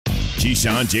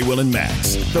Keyshawn, J. Will, and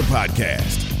Max, the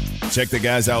podcast. Check the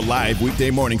guys out live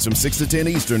weekday mornings from 6 to 10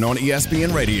 Eastern on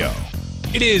ESPN Radio.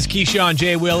 It is Keyshawn,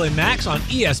 J. Will, and Max on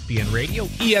ESPN Radio,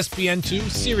 ESPN2,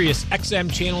 Sirius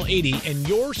XM Channel 80, and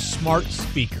your smart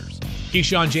speakers.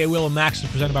 Keyshawn, J. Will, and Max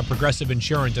is presented by Progressive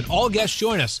Insurance, and all guests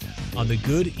join us on the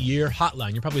Goodyear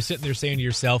Hotline. You're probably sitting there saying to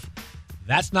yourself,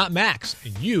 that's not Max,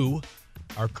 and you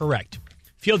are correct.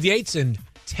 Field Yates and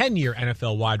 10-year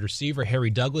NFL wide receiver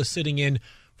Harry Douglas sitting in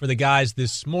for the guys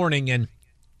this morning. And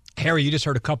Harry, you just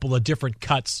heard a couple of different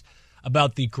cuts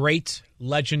about the great,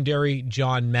 legendary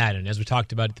John Madden, as we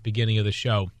talked about at the beginning of the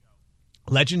show.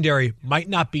 Legendary might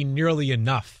not be nearly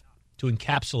enough to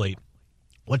encapsulate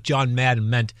what John Madden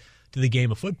meant to the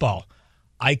game of football.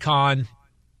 Icon,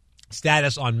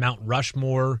 status on Mount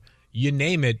Rushmore, you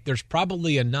name it. There's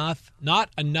probably not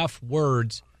enough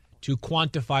words to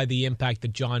quantify the impact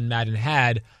that John Madden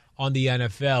had on the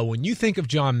NFL. When you think of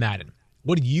John Madden,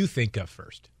 what do you think of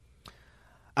first?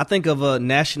 I think of a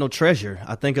national treasure.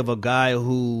 I think of a guy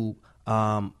who,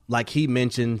 like he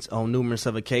mentions on numerous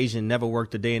of occasions, never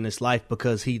worked a day in his life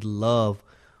because he loved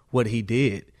what he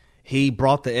did. He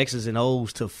brought the X's and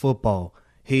O's to football.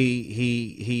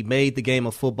 He made the game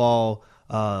of football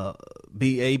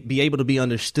be able to be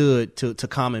understood to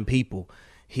common people.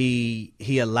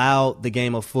 He allowed the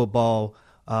game of football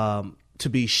to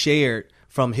be shared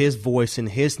from his voice and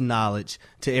his knowledge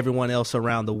to everyone else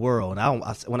around the world.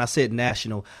 When I said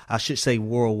national, I should say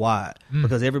worldwide,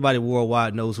 because everybody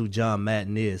worldwide knows who John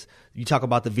Madden is. You talk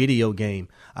about the video game.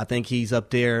 I think he's up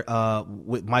there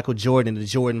with Michael Jordan and the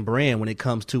Jordan brand when it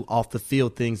comes to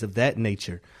off-the-field things of that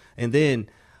nature. And then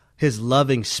his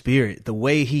loving spirit, the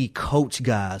way he coached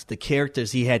guys, the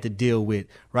characters he had to deal with,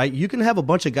 right? You can have a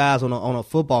bunch of guys on a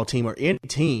football team or any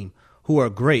team who are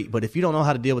great, but if you don't know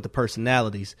how to deal with the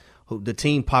personalities, the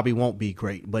team probably won't be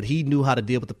great. But he knew how to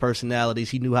deal with the personalities.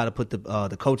 He knew how to put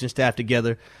the coaching staff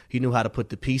together. He knew how to put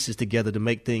the pieces together to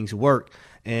make things work.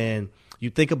 And you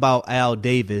think about Al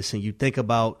Davis and you think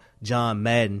about John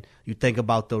Madden, you think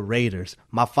about the Raiders.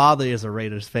 My father is a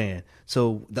Raiders fan.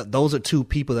 So those are two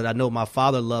people that I know my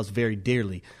father loves very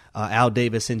dearly, Al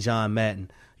Davis and John Madden.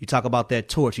 You talk about that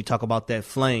torch. You talk about that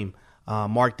flame.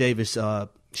 Mark Davis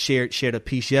shared a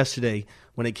piece yesterday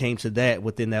when it came to that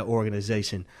within that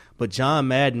organization. But John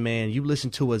Madden, man, you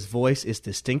listen to his voice, it's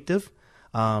distinctive.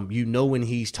 You know when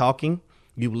he's talking.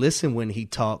 You listen when he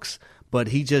talks. But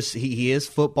he is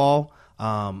football.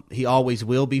 He always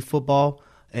will be football.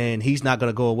 And he's not going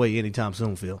to go away anytime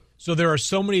soon, Phil. So there are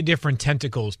so many different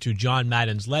tentacles to John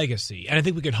Madden's legacy. And I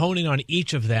think we could hone in on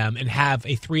each of them and have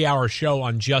a 3-hour show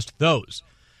on just those.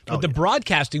 But the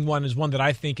broadcasting one is one that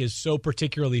I think is so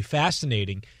particularly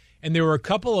fascinating. And there were a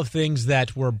couple of things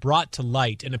that were brought to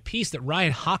light in a piece that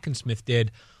Ryan Hawkinsmith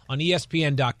did on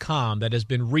ESPN.com that has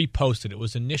been reposted. It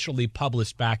was initially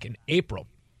published back in April.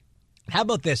 How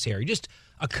about this, Harry? Just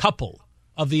a couple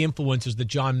of the influences that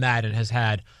John Madden has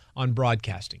had on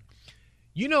broadcasting.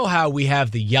 You know how we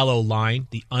have the yellow line,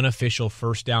 the unofficial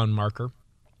first down marker?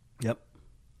 Yep.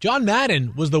 John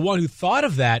Madden was the one who thought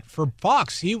of that for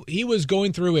Fox. He was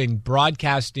going through and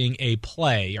broadcasting a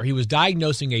play, or he was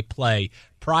diagnosing a play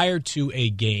prior to a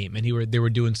game, and they were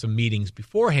doing some meetings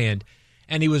beforehand,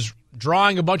 and he was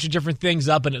drawing a bunch of different things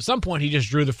up, and at some point he just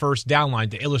drew the first down line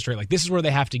to illustrate, like, this is where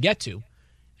they have to get to.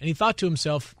 And he thought to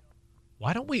himself,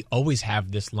 why don't we always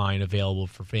have this line available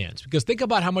for fans? Because think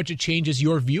about how much it changes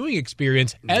your viewing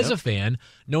experience as a fan,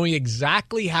 knowing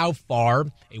exactly how far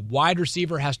a wide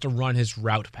receiver has to run his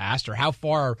route past, or how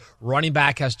far a running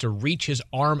back has to reach his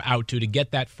arm out to get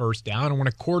that first down, and when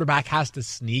a quarterback has to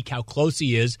sneak, how close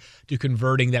he is to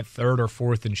converting that third or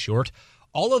fourth and short.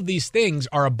 All of these things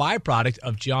are a byproduct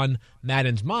of John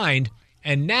Madden's mind.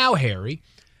 And now, Harry,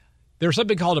 there's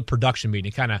something called a production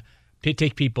meeting, kind of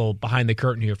take people behind the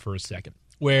curtain here for a second,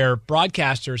 where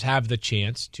broadcasters have the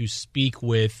chance to speak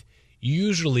with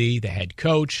usually the head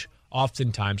coach,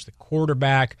 oftentimes the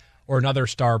quarterback, or another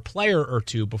star player or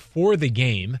two before the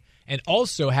game, and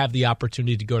also have the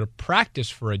opportunity to go to practice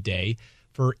for a day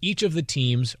for each of the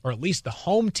teams, or at least the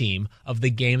home team of the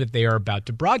game that they are about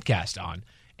to broadcast on.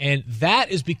 And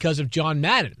that is because of John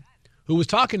Madden, who was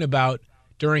talking about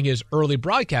during his early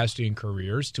broadcasting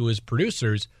careers to his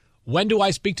producers, when do I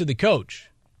speak to the coach?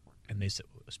 And they said,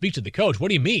 speak to the coach? What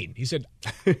do you mean? He said,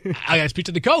 I got to speak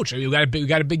to the coach. We got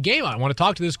a big game on. I want to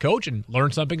talk to this coach and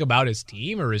learn something about his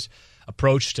team or his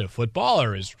approach to football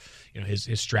or his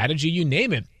strategy, you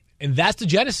name it. And that's the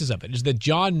genesis of it, is that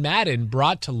John Madden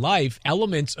brought to life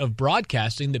elements of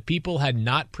broadcasting that people had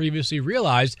not previously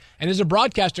realized. And as a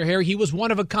broadcaster, Harry, he was one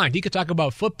of a kind. He could talk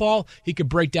about football. He could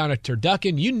break down a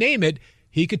turducken. You name it,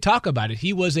 he could talk about it.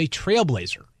 He was a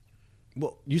trailblazer.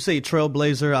 Well, you say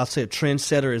trailblazer, I'll say a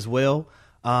trendsetter as well.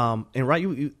 And right,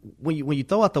 when you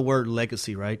throw out the word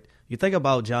legacy, right, you think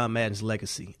about John Madden's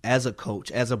legacy as a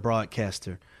coach, as a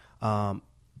broadcaster,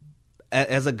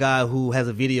 as a guy who has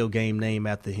a video game named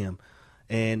after him.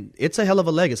 And it's a hell of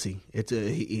a legacy.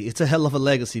 It's a hell of a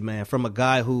legacy, man, from a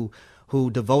guy who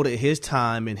devoted his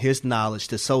time and his knowledge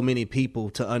to so many people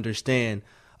to understand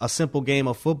a simple game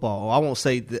of football. I won't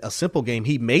say a simple game.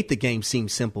 He made the game seem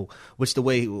simple, with the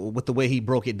way he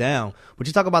broke it down. But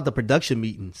you talk about the production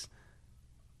meetings.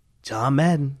 John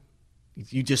Madden.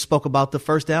 You just spoke about the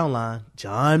first down line.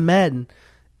 John Madden.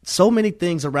 So many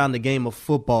things around the game of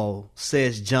football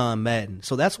says John Madden.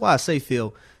 So that's why I say,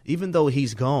 Phil, even though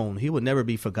he's gone, he will never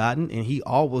be forgotten, and he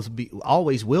always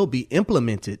will be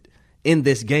implemented in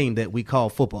this game that we call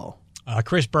football.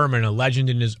 Chris Berman, a legend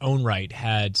in his own right,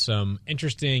 had some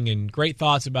interesting and great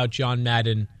thoughts about John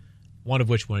Madden, one of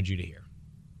which I wanted you to hear.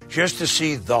 Just to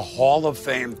see the Hall of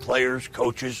Fame players,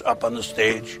 coaches up on the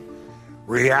stage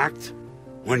react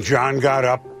when John got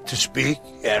up to speak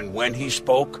and when he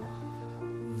spoke,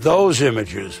 those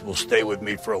images will stay with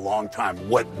me for a long time.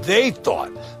 What they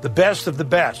thought, the best of the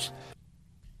best.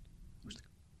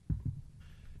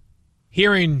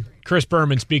 Hearing Chris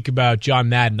Berman speak about John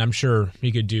Madden, I'm sure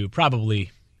he could do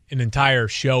probably an entire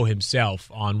show himself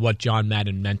on what John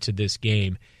Madden meant to this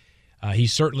game. He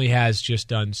certainly has just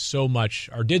done so much,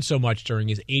 or did so much during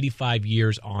his 85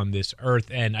 years on this earth.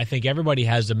 And I think everybody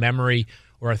has a memory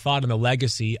or a thought on the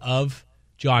legacy of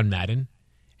John Madden.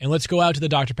 And let's go out to the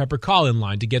Dr. Pepper call-in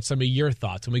line to get some of your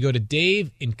thoughts. And we go to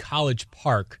Dave in College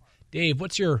Park. Dave,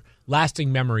 what's your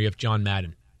lasting memory of John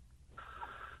Madden?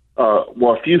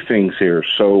 Well, a few things here.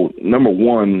 So, number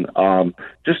one,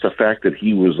 just the fact that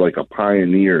he was like a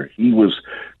pioneer. He was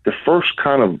the first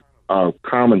kind of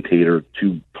commentator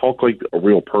to talk like a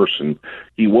real person.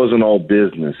 He wasn't all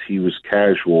business. He was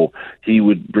casual. He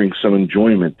would bring some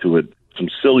enjoyment to it, some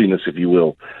silliness, if you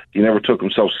will. He never took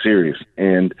himself serious.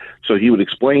 And so he would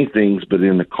explain things, but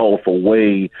in a colorful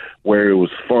way where it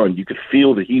was fun. You could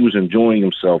feel that he was enjoying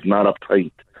himself, not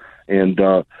uptight. And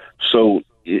so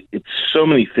it's so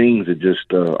many things that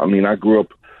just, I grew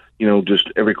up,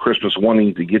 just every Christmas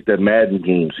wanting to get that Madden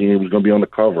game, seeing he was going to be on the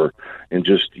cover, and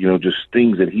just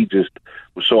things that he just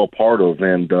was so a part of.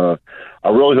 And I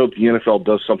really hope the NFL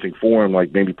does something for him,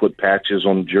 like maybe put patches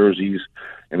on jerseys,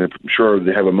 and I'm sure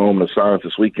they have a moment of silence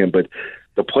this weekend. But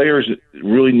the players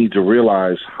really need to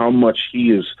realize how much he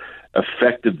has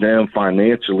affected them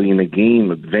financially in the game,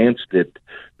 advanced it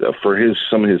for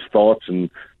some of his thoughts and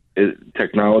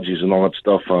technologies and all that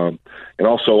stuff. And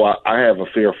also, I have a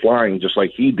fear of flying just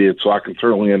like he did, so I can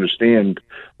certainly understand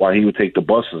why he would take the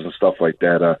buses and stuff like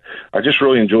that. I just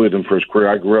really enjoyed him for his career.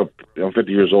 I grew up, I'm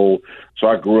 50 years old, so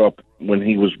I grew up when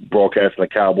he was broadcasting the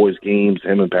Cowboys games,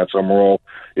 him and Pat Summerall.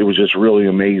 It was just really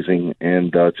amazing,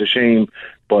 and it's a shame,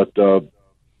 but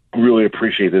really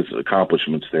appreciate his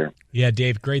accomplishments there. Yeah,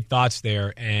 Dave, great thoughts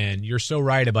there, and you're so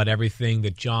right about everything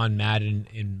that John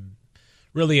Madden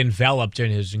really enveloped in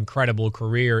his incredible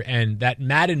career. And that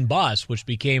Madden bus, which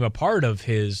became a part of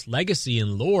his legacy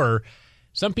and lore,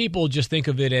 some people just think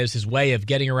of it as his way of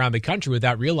getting around the country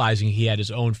without realizing he had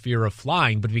his own fear of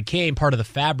flying, but it became part of the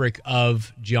fabric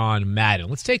of John Madden.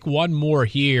 Let's take one more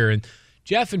here. And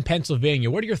Jeff in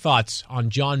Pennsylvania, what are your thoughts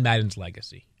on John Madden's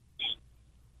legacy?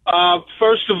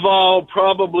 First of all,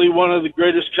 probably one of the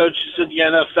greatest coaches in the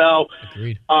NFL.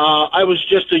 Agreed. I was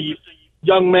just a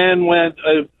young man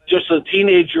just a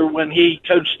teenager when he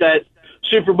coached that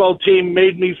Super Bowl team,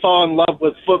 made me fall in love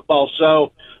with football.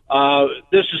 So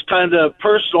this is kind of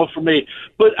personal for me.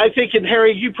 But I think, and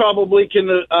Harry, you probably can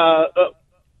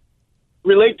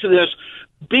relate to this,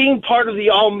 being part of the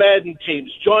All-Madden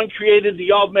teams. John created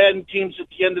the All-Madden teams at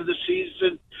the end of the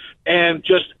season, and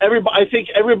just everybody, I think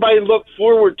everybody looked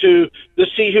forward to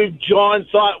see who John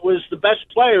thought was the best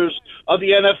players of the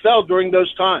NFL during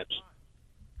those times.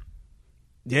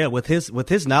 Yeah, with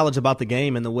his knowledge about the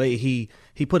game and the way he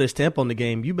put his stamp on the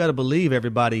game, you better believe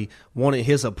everybody wanted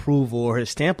his approval or his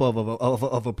stamp of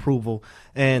approval.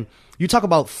 And you talk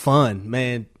about fun,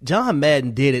 man. John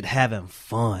Madden did it having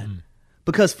fun.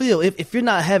 Because, Phil, if you're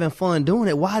not having fun doing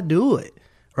it, why do it,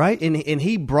 right? And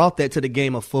he brought that to the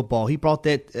game of football. He brought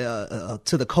that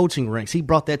to the coaching ranks. He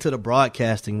brought that to the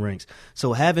broadcasting ranks.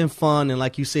 So having fun, and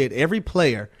like you said, every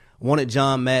player wanted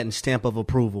John Madden's stamp of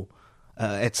approval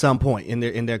at some point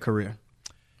in their career.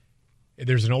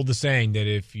 There's an old saying that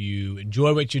if you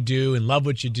enjoy what you do and love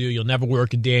what you do, you'll never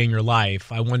work a day in your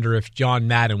life. I wonder if John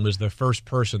Madden was the first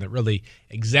person that really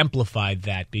exemplified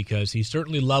that, because he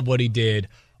certainly loved what he did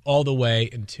all the way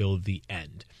until the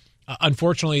end.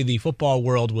 Unfortunately, the football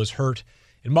world was hurt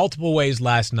in multiple ways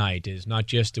last night. Is not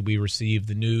just that we received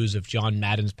the news of John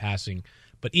Madden's passing,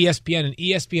 but ESPN and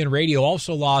ESPN Radio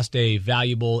also lost a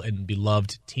valuable and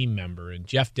beloved team member, and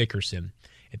Jeff Dickerson.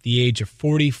 At the age of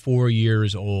 44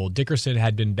 years old, Dickerson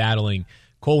had been battling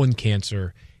colon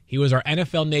cancer. He was our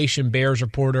NFL Nation Bears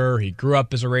reporter. He grew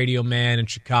up as a radio man in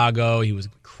Chicago. He was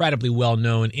incredibly well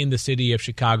known in the city of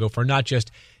Chicago for not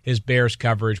just his Bears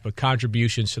coverage, but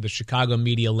contributions to the Chicago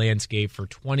media landscape for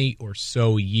 20 or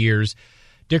so years.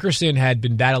 Dickerson had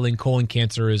been battling colon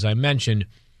cancer, as I mentioned,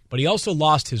 but he also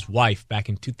lost his wife back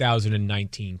in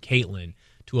 2019, Caitlin,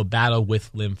 to a battle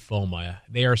with lymphoma.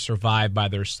 They are survived by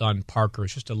their son, Parker,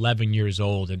 who's just 11 years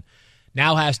old, and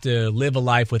now has to live a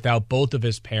life without both of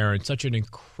his parents. Such an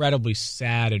incredibly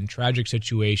sad and tragic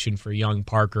situation for young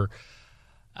Parker.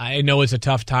 I know it's a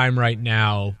tough time right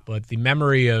now, but the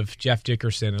memory of Jeff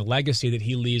Dickerson, a legacy that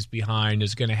he leaves behind,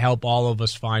 is going to help all of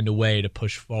us find a way to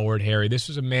push forward, Harry. This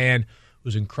was a man who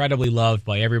was incredibly loved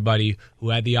by everybody who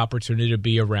had the opportunity to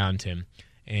be around him.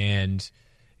 And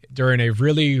during a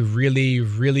really, really,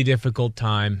 really difficult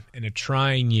time in a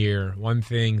trying year, one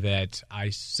thing that I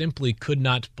simply could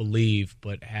not believe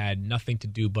but had nothing to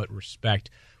do but respect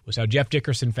was how Jeff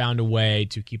Dickerson found a way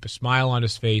to keep a smile on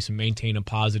his face and maintain a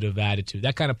positive attitude.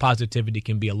 That kind of positivity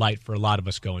can be a light for a lot of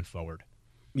us going forward.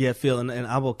 Yeah, Phil, and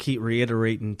I will keep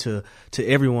reiterating to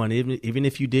everyone, even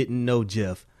if you didn't know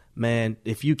Jeff, man,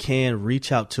 if you can,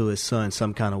 reach out to his son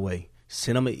some kind of way.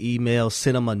 Send him an email,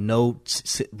 send him a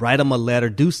note, write him a letter.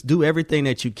 Do everything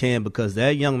that you can, because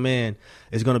that young man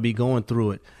is going to be going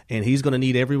through it, and he's going to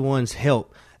need everyone's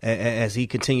help as he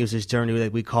continues his journey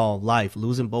that we call life.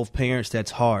 Losing both parents,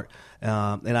 that's hard.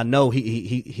 And I know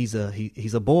he's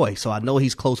a boy, so I know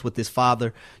he's close with his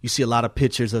father. You see a lot of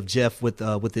pictures of Jeff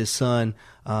with his son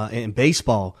in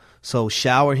baseball. So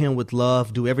shower him with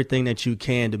love. Do everything that you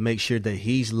can to make sure that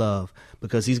he's loved,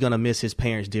 because he's going to miss his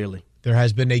parents dearly. There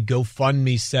has been a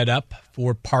GoFundMe set up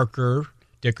for Parker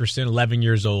Dickerson, 11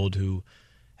 years old, who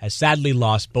has sadly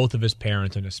lost both of his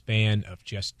parents in a span of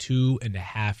just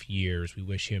 2.5 years. We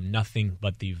wish him nothing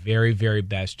but the very, very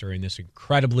best during this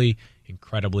incredibly,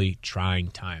 incredibly trying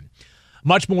time.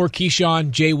 Much more Keyshawn,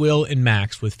 Jay Will, and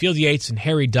Max with Field Yates and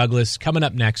Harry Douglas coming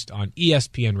up next on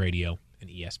ESPN Radio and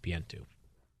ESPN2.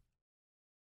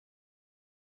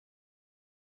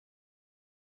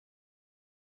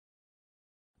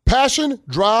 Passion,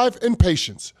 drive, and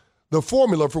patience. The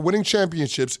formula for winning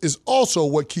championships is also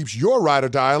what keeps your ride or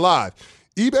die alive.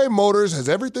 eBay Motors has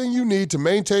everything you need to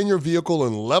maintain your vehicle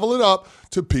and level it up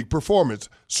to peak performance.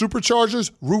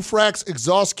 Superchargers, roof racks,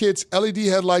 exhaust kits, LED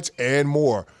headlights, and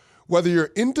more. Whether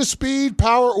you're into speed,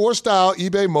 power, or style,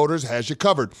 eBay Motors has you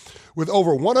covered. With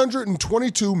over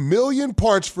 122 million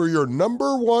parts for your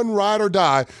number one ride or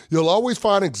die, you'll always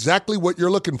find exactly what you're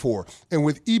looking for. And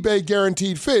with eBay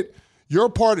Guaranteed Fit, your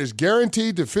part is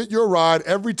guaranteed to fit your ride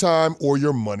every time or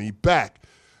your money back.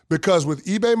 Because with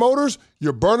eBay Motors,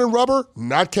 you're burning rubber,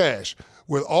 not cash.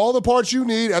 With all the parts you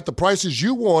need at the prices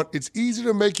you want, it's easy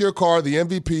to make your car the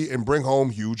MVP and bring home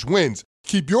huge wins.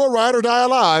 Keep your ride or die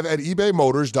alive at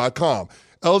ebaymotors.com.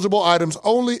 Eligible items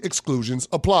only. Exclusions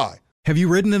apply. Have you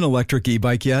ridden an electric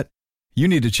e-bike yet? You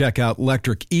need to check out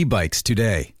Electric E-Bikes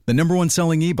today, the #1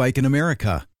 selling e-bike in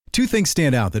America. Two things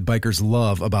stand out that bikers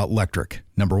love about Electric.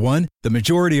 Number one, the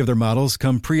majority of their models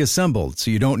come pre-assembled,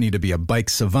 so you don't need to be a bike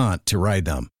savant to ride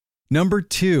them. Number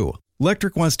two,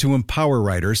 Electric wants to empower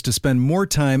riders to spend more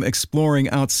time exploring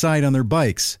outside on their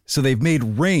bikes, so they've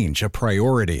made range a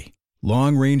priority.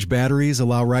 Long-range batteries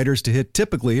allow riders to hit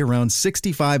typically around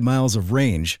 65 miles of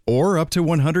range, or up to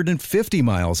 150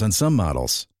 miles on some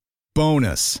models.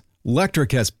 Bonus,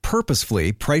 Electric has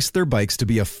purposefully priced their bikes to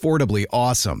be affordably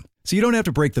awesome, so you don't have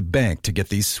to break the bank to get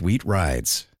these sweet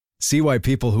rides. See why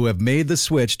people who have made the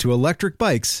switch to electric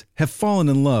bikes have fallen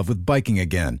in love with biking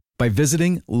again by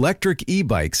visiting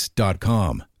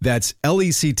lectricebikes.com. That's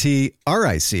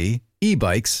LECTRIC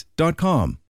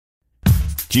ebikes.com.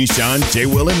 Keyshawn, J.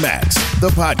 Will, and Max, the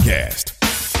podcast.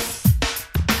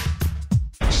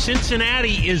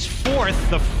 Cincinnati is fourth,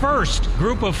 the first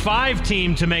group of 5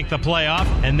 team to make the playoff,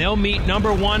 and they'll meet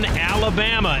number 1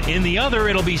 Alabama. In the other,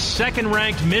 it'll be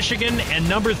second-ranked Michigan and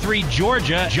number 3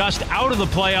 Georgia. Just out of the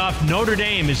playoff, Notre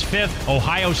Dame is 5th,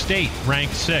 Ohio State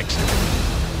ranked 6th.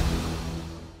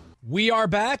 We are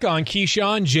back on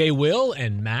Keyshawn, Jay Will,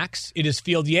 and Max. It is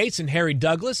Field Yates and Harry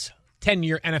Douglas,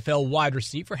 10-year NFL wide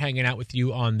receiver, hanging out with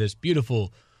you on this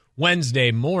beautiful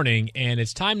Wednesday morning, and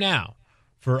it's time now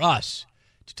for us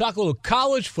to talk a little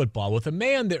college football with a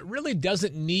man that really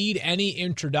doesn't need any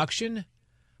introduction,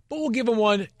 but we'll give him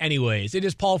one anyways. It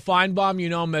is Paul Finebaum. You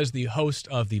know him as the host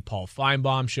of the Paul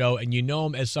Finebaum Show, and you know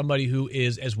him as somebody who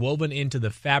is as woven into the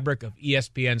fabric of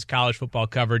ESPN's college football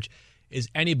coverage as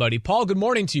anybody. Paul, good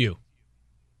morning to you.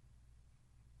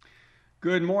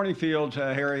 Good morning, Fields.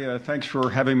 Harry, thanks for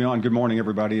having me on. Good morning,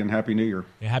 everybody, and Happy New Year.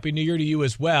 Yeah, Happy New Year to you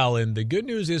as well. And the good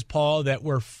news is, Paul, that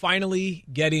we're finally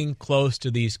getting close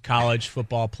to these college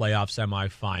football playoff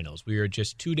semifinals. We are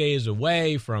just 2 days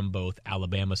away from both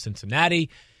Alabama, Cincinnati,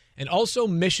 and also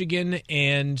Michigan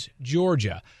and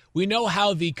Georgia. We know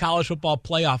how the College Football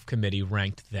Playoff Committee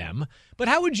ranked them, but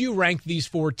how would you rank these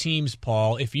four teams,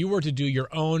 Paul, if you were to do your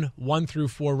own 1 through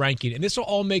 4 ranking? And this will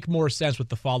all make more sense with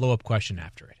the follow-up question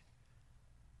after it.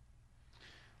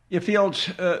 Yeah, Fields,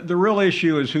 the real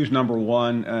issue is who's number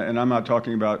one, and I'm not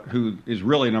talking about who is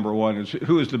really number one, is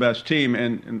who is the best team.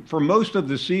 And for most of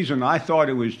the season, I thought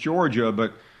it was Georgia,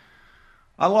 but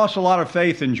I lost a lot of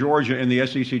faith in Georgia in the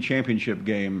SEC championship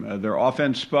game. Their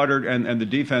offense sputtered, and the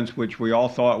defense, which we all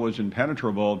thought was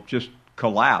impenetrable, just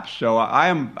collapsed. So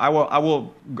I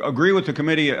will agree with the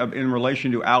committee in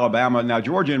relation to Alabama. Now,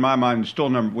 Georgia, in my mind, still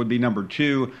would be number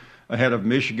 2. Ahead of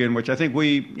Michigan, which I think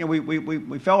we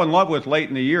fell in love with late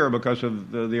in the year because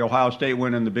of the Ohio State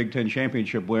win and the Big Ten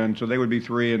championship win. So they would be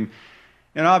 3,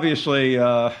 and obviously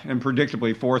and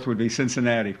predictably 4th would be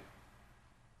Cincinnati.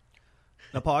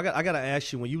 Now, Paul, I got to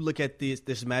ask you, when you look at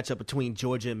this matchup between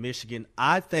Georgia and Michigan,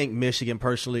 I think Michigan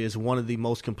personally is one of the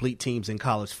most complete teams in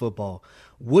college football.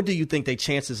 What do you think their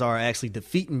chances are actually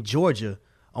defeating Georgia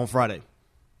on Friday?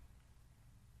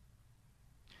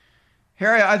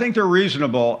 Harry, I think they're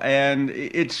reasonable, and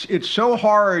it's so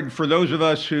hard for those of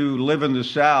us who live in the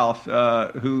South,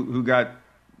 who got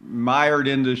mired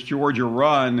in this Georgia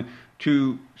run,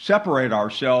 to separate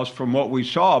ourselves from what we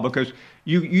saw, because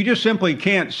you just simply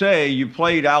can't say you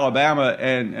played Alabama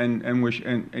and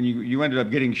you ended up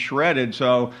getting shredded.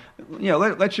 So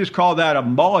let's just call that a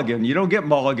mulligan. You don't get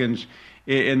mulligans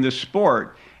in this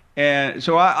sport, and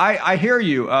so I hear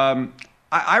you.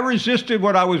 I resisted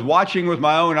what I was watching with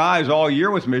my own eyes all year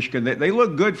with Michigan. They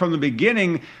look good from the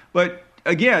beginning, but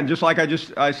again, just like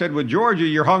I said with Georgia,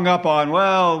 you're hung up on,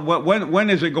 well, when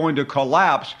is it going to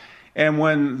collapse? And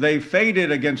when they faded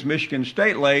against Michigan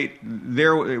State late,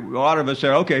 a lot of us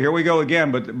said, okay, here we go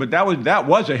again. But that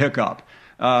was a hiccup.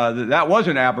 That was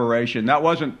an aberration. That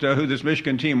wasn't who this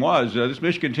Michigan team was. This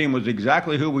Michigan team was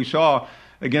exactly who we saw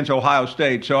against Ohio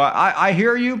State. So I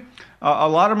hear you. A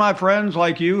lot of my friends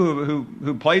like you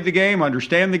who played the game,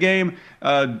 understand the game,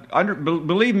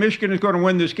 believe Michigan is going to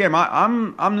win this game.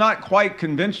 I'm not quite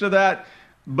convinced of that,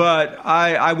 but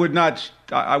I would not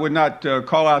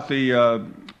call out the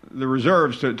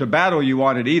reserves to battle you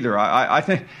on it either. I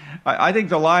think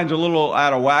the line's a little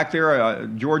out of whack there.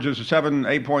 Georgia's a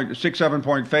 7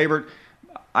 point favorite.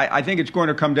 I think it's going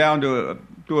to come down to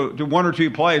 1 or 2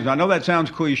 plays. And I know that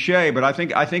sounds cliche, but I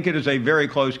think it is a very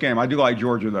close game. I do like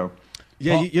Georgia, though.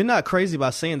 Yeah, Paul, you're not crazy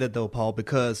about saying that, though, Paul,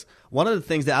 because one of the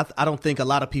things that I don't think a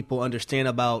lot of people understand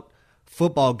about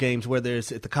football games, whether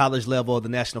it's at the college level or the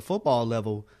national football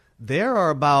level, there are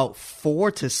about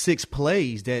 4 to 6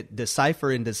 plays that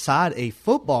decipher and decide a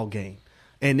football game.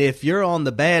 And if you're on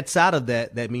the bad side of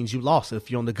that, that means you lost. If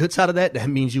you're on the good side of that, that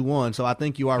means you won. So I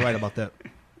think you are right about that.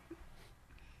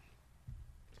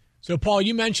 So, Paul,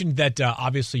 you mentioned that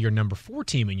obviously your number 4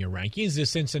 team in your rankings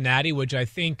is Cincinnati, which I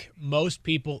think most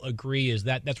people agree is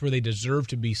that's where they deserve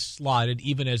to be slotted,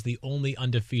 even as the only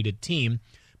undefeated team.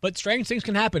 But strange things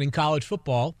can happen in college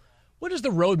football. What is the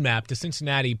roadmap to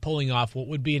Cincinnati pulling off what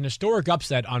would be an historic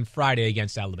upset on Friday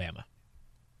against Alabama?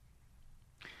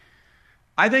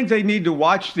 I think they need to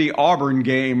watch the Auburn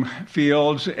game,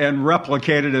 Fields, and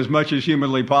replicate it as much as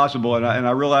humanly possible. And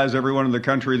I realize everyone in the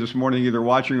country this morning, either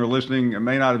watching or listening,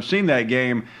 may not have seen that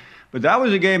game. But that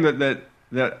was a game that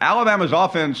Alabama's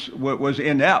offense was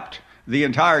inept the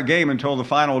entire game until the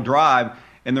final drive.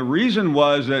 And the reason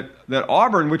was that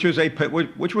Auburn, which was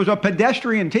a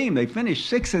pedestrian team, they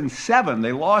finished 6-7.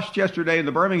 They lost yesterday in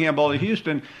the Birmingham Bowl to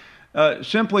Houston.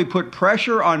 Simply put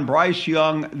pressure on Bryce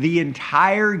Young the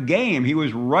entire game. He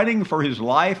was running for his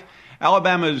life.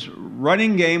 Alabama's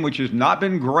running game, which has not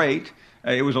been great,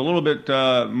 it was a little bit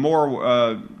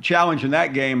more challenge in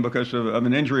that game because of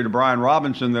an injury to Brian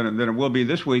Robinson than it will be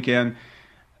this weekend.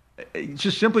 It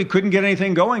just simply couldn't get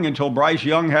anything going until Bryce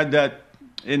Young had that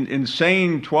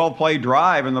insane 12-play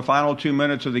drive in the final 2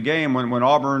 minutes of the game when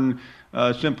Auburn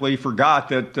simply forgot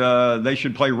that they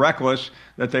should play reckless,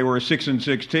 that they were a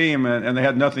 6-6 team and they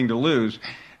had nothing to lose.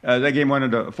 That game went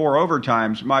into 4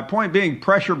 overtimes. My point being,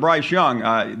 pressure Bryce Young.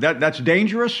 That's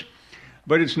dangerous.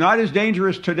 But it's not as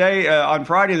dangerous today on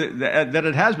Friday that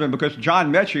it has been, because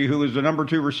John Mechie, who is the number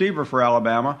 2 receiver for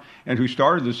Alabama and who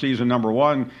started the season number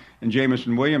 1, and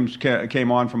Jamison Williams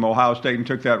came on from Ohio State and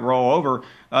took that role over,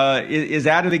 is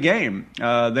out of the game.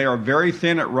 They are very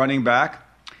thin at running back.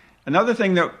 Another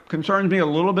thing that concerns me a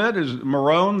little bit is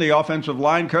Marone, the offensive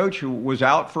line coach, who was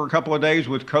out for a couple of days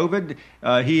with COVID.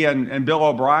 He and Bill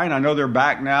O'Brien, I know they're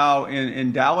back now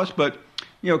in Dallas, but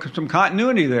some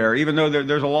continuity there, even though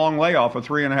there's a long layoff of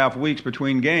 3.5 weeks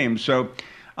between games. So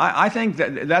I think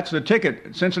that's the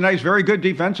ticket. Cincinnati's very good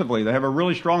defensively. They have a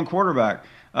really strong quarterback.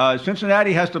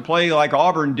 Cincinnati has to play like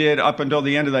Auburn did up until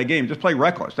the end of that game. Just play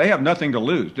reckless. They have nothing to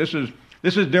lose. This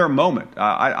is their moment.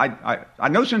 I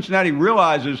know Cincinnati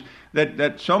realizes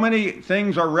that so many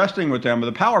things are resting with them. But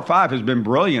the Power Five has been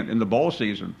brilliant in the bowl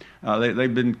season.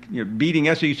 They've been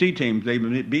beating SEC teams. They've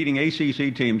been beating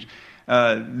ACC teams.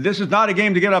 This is not a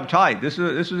game to get uptight. This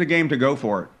is a game to go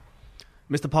for it.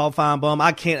 Mr. Paul Finebaum,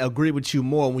 I can't agree with you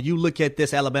more. When you look at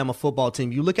this Alabama football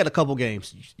team, you look at a couple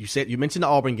games. You mentioned the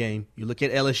Auburn game. You look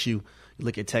at LSU. You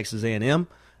look at Texas A&M.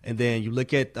 And then you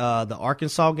look at the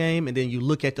Arkansas game, and then you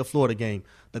look at the Florida game.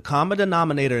 The common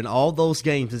denominator in all those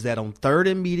games is that on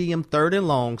 3rd and medium, 3rd and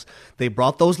longs, they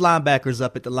brought those linebackers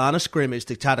up at the line of scrimmage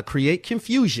to try to create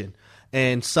confusion.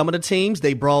 And some of the teams,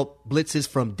 they brought blitzes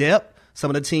from depth. Some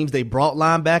of the teams, they brought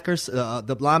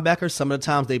linebackers, Some of the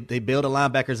times they bailed the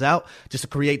linebackers out just to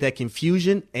create that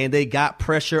confusion, and they got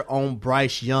pressure on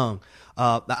Bryce Young.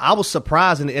 I was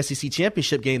surprised in the SEC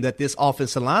championship game that this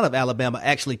offensive line of Alabama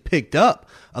actually picked up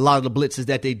a lot of the blitzes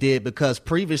that they did, because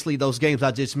previously those games I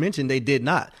just mentioned, they did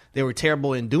not. They were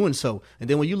terrible in doing so. And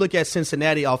then when you look at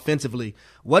Cincinnati offensively,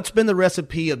 what's been the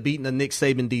recipe of beating the Nick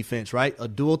Saban defense, right? A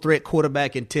dual threat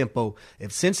quarterback and tempo.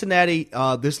 If Cincinnati,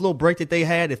 this little break that they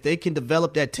had, if they can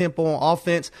develop that tempo on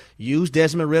offense, use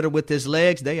Desmond Ridder with his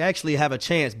legs, they actually have a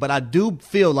chance. But I do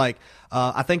feel like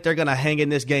I think they're going to hang in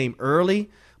this game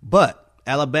early, but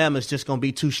Alabama's just going to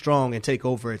be too strong and take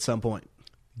over at some point.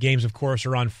 Games, of course,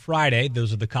 are on Friday.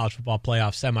 Those are the college football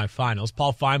playoff semifinals.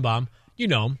 Paul Finebaum, you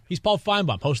know him. He's Paul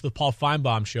Finebaum, host of the Paul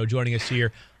Finebaum Show, joining us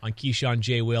here on Keyshawn,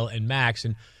 J. Will, and Max.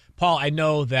 And, Paul, I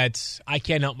know that I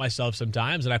can't help myself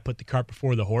sometimes, and I put the cart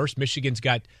before the horse. Michigan's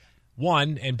got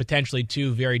 1 and potentially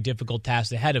 2 very difficult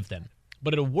tasks ahead of them.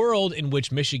 But in a world in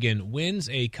which Michigan wins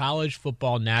a college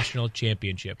football national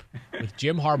championship with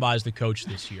Jim Harbaugh as the coach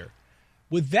this year,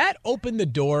 would that open the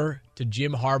door to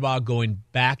Jim Harbaugh going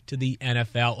back to the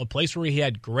NFL, a place where he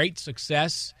had great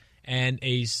success and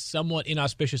a somewhat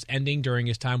inauspicious ending during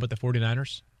his time with the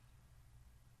 49ers?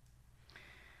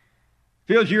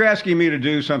 Fields, you're asking me to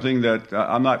do something that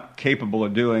I'm not capable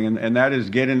of doing, and that is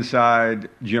get inside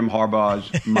Jim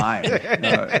Harbaugh's mind.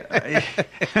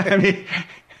 I mean,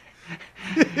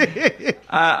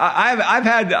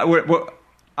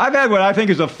 I've had what I think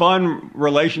is a fun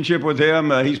relationship with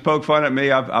him. He's poked fun at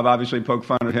me. I've obviously poked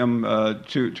fun at him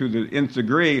to the nth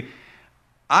degree.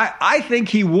 I think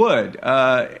he would.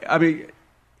 I mean,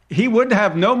 he would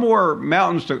have no more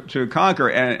mountains to conquer.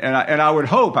 And I would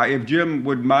hope, if Jim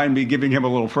would mind me giving him a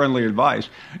little friendly advice,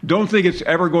 don't think it's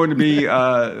ever going to be,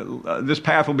 this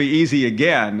path will be easy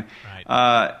again.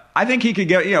 Right. I think he could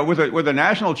get, with a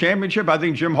national championship, I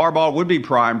think Jim Harbaugh would be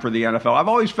primed for the NFL. I've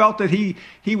always felt that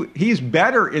he's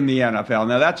better in the NFL.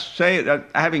 Now,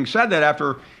 having said that,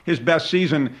 after his best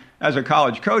season as a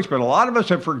college coach, but a lot of us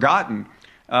have forgotten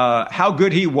how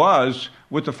good he was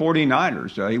with the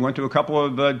 49ers. He went to a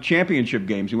couple of championship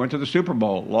games. He went to the Super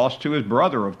Bowl, lost to his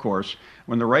brother, of course,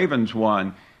 when the Ravens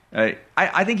won.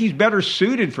 I think he's better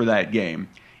suited for that game.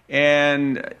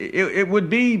 And it would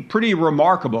be pretty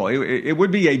remarkable. It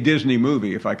would be a Disney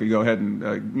movie if I could go ahead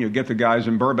and get the guys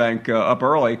in Burbank up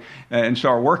early and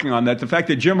start working on that. The fact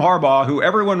that Jim Harbaugh, who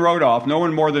everyone wrote off, no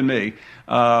one more than me,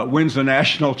 wins the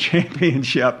national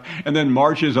championship and then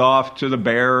marches off to the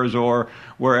Bears or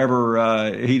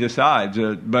wherever he decides.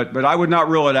 But I would not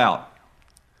rule it out.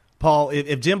 Paul,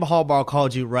 if Jim Harbaugh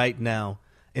called you right now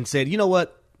and said, you know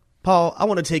what, Paul, I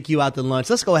want to take you out to lunch.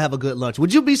 Let's go have a good lunch.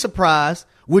 Would you be surprised?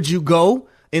 Would you go?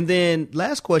 And then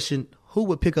last question, who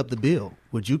would pick up the bill?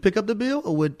 Would you pick up the bill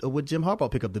or would Jim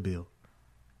Harbaugh pick up the bill?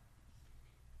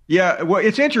 Yeah, well,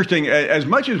 it's interesting. As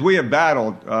much as we have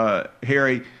battled,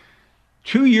 Harry,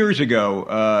 2 years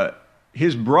ago,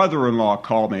 his brother-in-law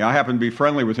called me. I happen to be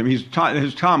friendly with him. He's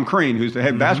Tom Crean, who's the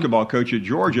head basketball coach at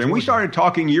Georgia. And we started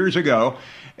talking years ago.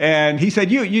 And he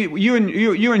said, you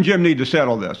and Jim need to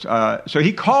settle this. So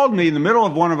he called me in the middle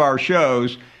of one of our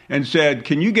shows and said,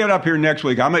 can you get up here next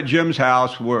week? I'm at Jim's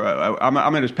house.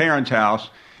 I'm at his parents' house.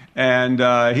 and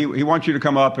he wants you to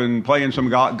come up and play in some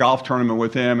golf tournament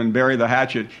with him and bury the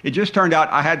hatchet. It just turned out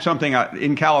I had something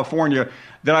in California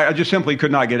that I just simply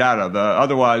could not get out of.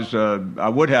 Otherwise, I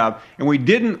would have. And we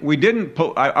didn't.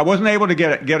 I wasn't able to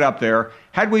get up there.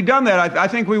 Had we done that, I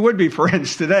think we would be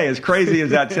friends today. As crazy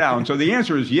as that sounds. So the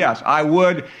answer is yes, I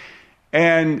would.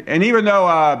 And even though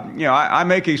I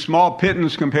make a small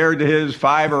pittance compared to his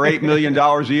 $5 or $8 million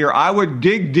a year, I would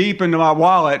dig deep into my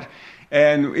wallet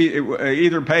and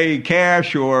either pay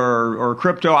cash or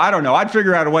crypto. I don't know. I'd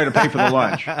figure out a way to pay for the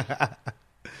lunch. I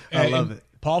love it.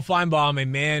 Paul Finebaum, a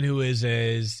man who is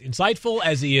as insightful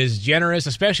as he is generous,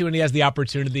 especially when he has the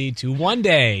opportunity to one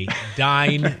day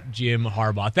dine Jim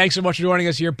Harbaugh. Thanks so much for joining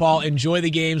us here, Paul. Enjoy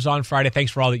the games on Friday.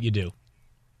 Thanks for all that you do.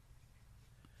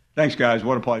 Thanks, guys.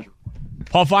 What a pleasure.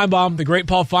 Paul Finebaum, the great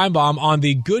Paul Finebaum, on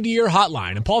the Goodyear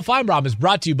Hotline. And Paul Finebaum is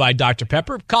brought to you by Dr.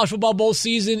 Pepper. College football bowl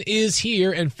season is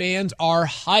here, and fans are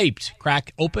hyped.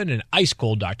 Crack open an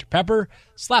ice-cold Dr. Pepper,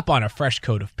 slap on a fresh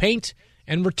coat of paint,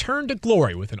 and return to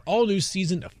glory with an all-new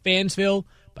season of Fansville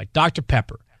by Dr.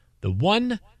 Pepper, the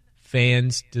one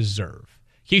fans deserve.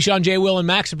 Keyshawn, J. Will, and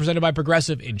Max are presented by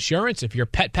Progressive Insurance. If your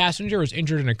pet passenger is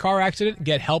injured in a car accident,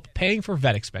 get help paying for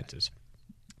vet expenses.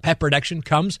 Pet protection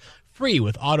comes free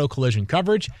with auto collision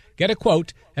coverage. Get a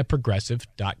quote at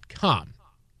Progressive.com.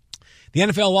 The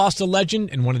NFL lost a legend,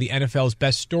 and one of the NFL's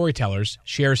best storytellers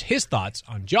shares his thoughts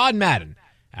on John Madden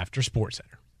after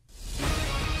SportsCenter.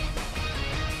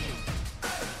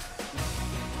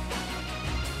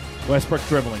 Westbrook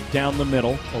dribbling down the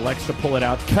middle, elects to pull it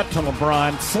out, cut to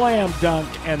LeBron, slam dunk,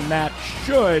 and that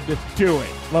should do it.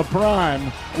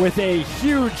 LeBron with a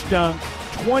huge dunk,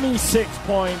 26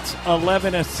 points,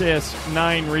 11 assists,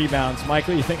 9 rebounds.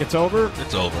 Michael, you think it's over?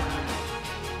 It's over.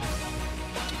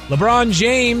 LeBron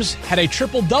James had a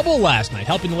triple-double last night,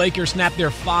 helping the Lakers snap their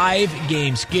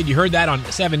 5-game skid. You heard that on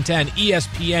 710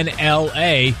 ESPN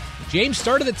LA. James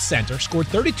started at center, scored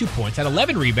 32 points, had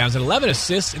 11 rebounds and 11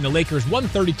 assists in the Lakers'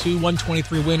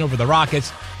 132-123 win over the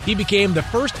Rockets. He became the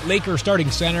first Lakers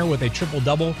starting center with a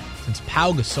triple-double since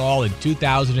Pau Gasol in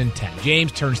 2010.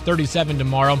 James turns 37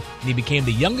 tomorrow, and he became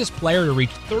the youngest player to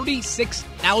reach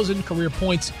 36,000 career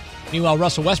points. Meanwhile,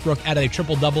 Russell Westbrook added a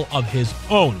triple-double of his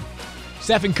own.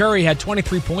 Stephen Curry had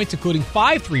 23 points, including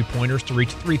 5 three-pointers to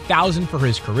reach 3,000 for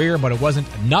his career, but it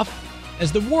wasn't enough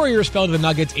as the Warriors fell to the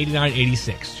Nuggets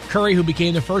 89-86. Curry, who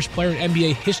became the first player in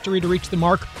NBA history to reach the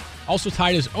mark, also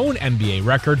tied his own NBA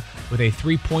record with a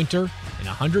three-pointer in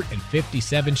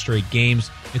 157 straight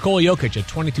games. Nikola Jokic had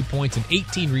 22 points and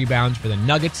 18 rebounds for the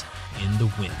Nuggets in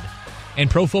the win. And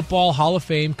Pro Football Hall of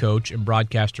Fame coach and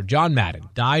broadcaster John Madden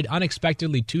died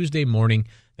unexpectedly Tuesday morning,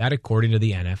 that according to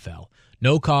the NFL.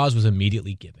 No cause was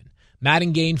immediately given.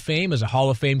 Madden gained fame as a Hall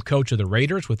of Fame coach of the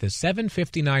Raiders, with his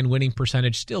 .759 winning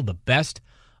percentage still the best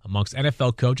amongst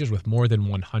NFL coaches with more than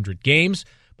 100 games.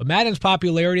 But Madden's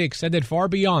popularity extended far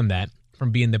beyond that, from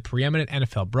being the preeminent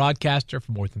NFL broadcaster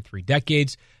for more than 3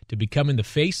 decades to becoming the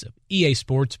face of EA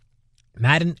Sports'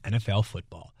 Madden NFL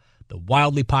Football, the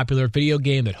wildly popular video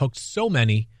game that hooked so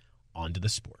many onto the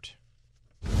sport.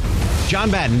 John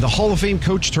Madden, the Hall of Fame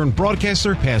coach turned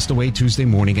broadcaster, passed away Tuesday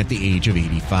morning at the age of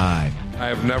 85. I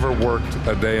have never worked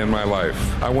a day in my life.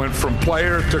 I went from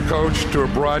player to coach to a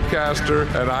broadcaster,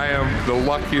 and I am the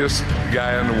luckiest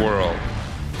guy in the world.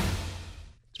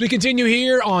 As we continue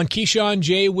here on Keyshawn,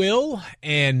 J. Will,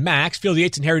 and Max, Phil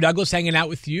Yates and Harry Douglas hanging out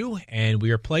with you, and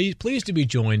we are pleased to be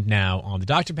joined now on the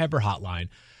Dr. Pepper hotline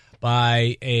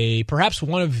by perhaps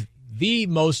one of the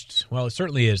most, well, it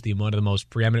certainly is one of the most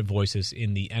preeminent voices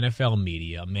in the NFL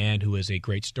media, a man who is a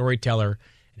great storyteller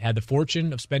and had the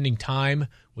fortune of spending time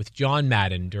with John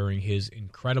Madden during his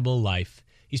incredible life.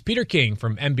 He's Peter King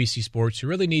from NBC Sports, who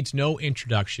really needs no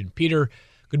introduction. Peter,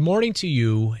 good morning to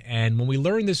you. And when we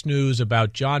learned this news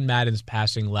about John Madden's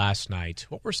passing last night,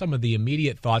 what were some of the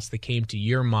immediate thoughts that came to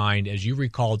your mind as you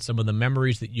recalled some of the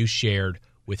memories that you shared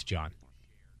with John?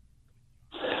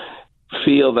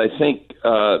 Field, I think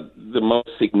the most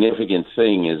significant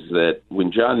thing is that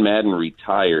when John Madden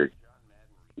retired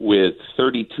with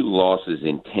 32 losses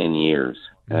in 10 years,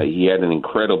 he had an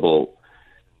incredible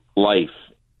life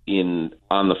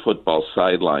on the football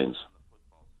sidelines.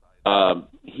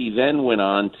 He then went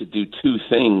on to do 2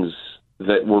 things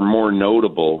that were more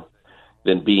notable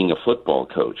than being a football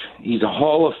coach. He's a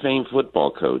Hall of Fame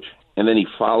football coach, and then he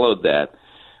followed that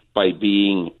by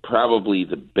being probably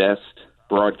the best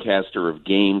broadcaster of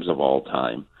games of all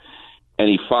time. And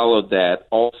he followed that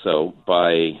also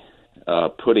by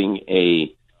putting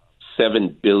a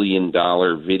 $7 billion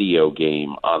video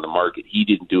game on the market. He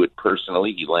didn't do it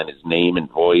personally. He lent his name and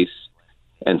voice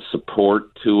and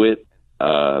support to it.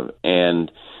 And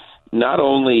not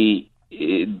only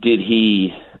did did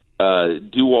he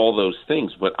do all those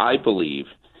things, but I believe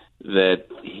that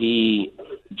he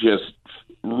just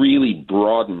really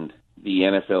broadened the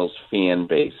NFL's fan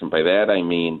base. And by that I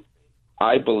mean,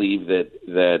 I believe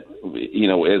that you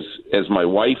know, as my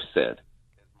wife said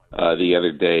the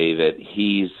other day, that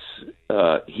he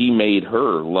made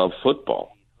her love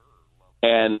football.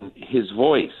 And his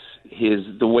voice,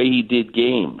 the way he did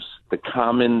games, the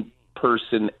common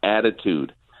person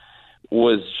attitude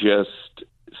was just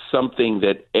something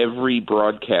that every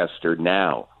broadcaster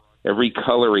now, every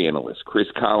color analyst, Chris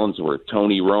Collinsworth,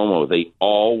 Tony Romo, they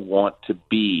all want to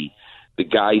be the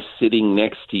guy sitting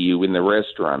next to you in the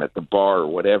restaurant, at the bar, or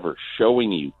whatever,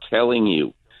 showing you, telling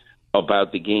you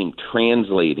about the game,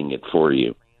 translating it for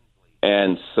you.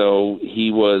 And so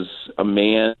he was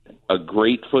a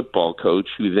great football coach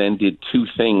who then did two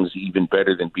things even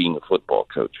better than being a football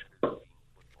coach.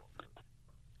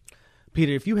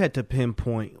 Peter, if you had to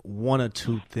pinpoint one or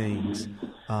two things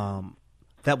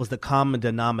that was the common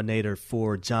denominator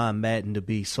for John Madden to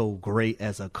be so great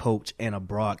as a coach and a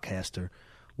broadcaster,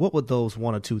 what would those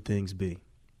one or two things be?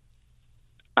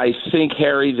 I think,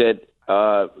 Harry, that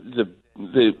the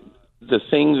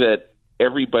thing that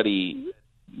everybody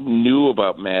knew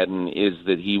about Madden is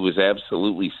that he was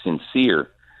absolutely sincere.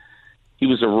 He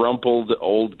was a rumpled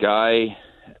old guy.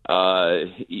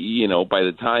 You know, by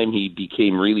the time he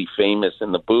became really famous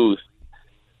in the booth,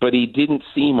 but he didn't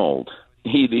seem old.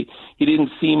 He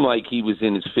didn't seem like he was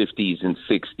in his 50s and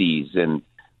 60s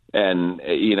and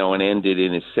you know, and ended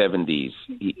in his 70s.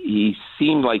 He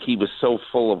seemed like he was so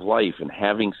full of life and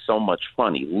having so much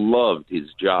fun. He loved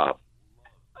his job.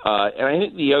 And I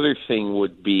think the other thing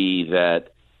would be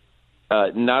that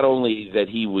not only that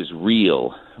he was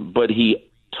real, but he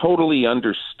totally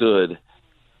understood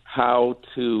how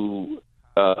to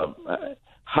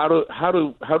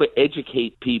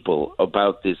educate people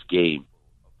about this game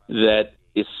that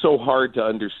is so hard to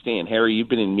understand. Harry, you've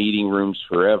been in meeting rooms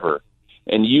forever,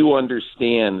 and you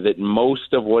understand that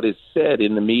most of what is said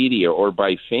in the media or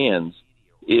by fans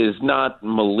is not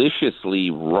maliciously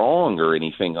wrong or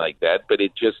anything like that, but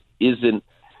it just isn't.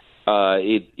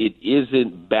 It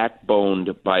isn't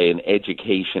backboned by an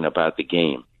education about the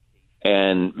game.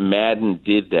 And Madden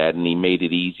did that, and he made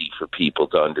it easy for people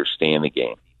to understand the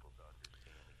game.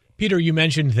 Peter, you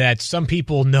mentioned that some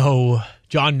people know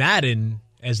John Madden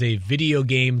as a video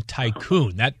game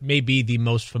tycoon. That may be the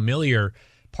most familiar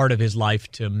part of his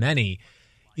life to many.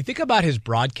 You think about his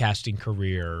broadcasting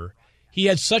career, he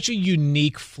had such a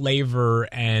unique flavor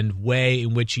and way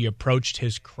in which he approached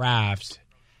his craft.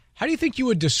 How do you think you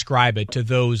would describe it to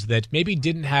those that maybe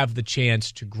didn't have the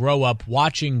chance to grow up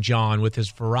watching John with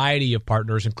his variety of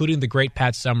partners, including the great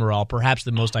Pat Summerall, perhaps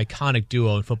the most iconic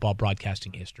duo in football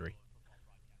broadcasting history?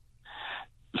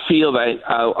 Field,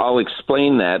 I'll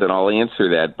explain that, and I'll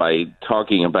answer that by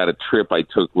talking about a trip I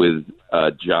took with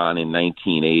John in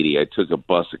 1980. I took a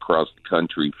bus across the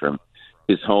country from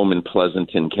his home in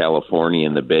Pleasanton, California,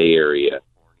 in the Bay Area,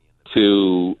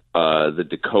 to the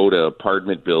Dakota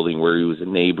apartment building where he was a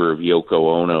neighbor of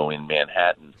Yoko Ono in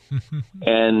Manhattan.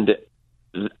 And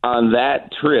on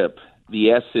that trip,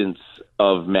 the essence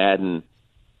of Madden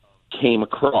came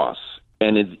across,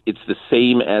 and it's the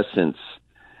same essence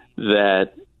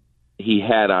that he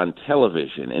had on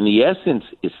television. And the essence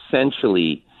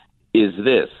essentially is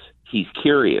this: he's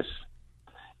curious,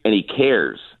 and he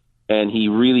cares, and he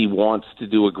really wants to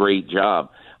do a great job.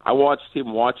 I watched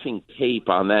him watching tape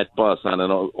on that bus, on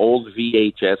an old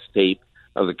VHS tape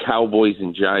of the Cowboys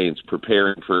and Giants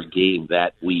preparing for a game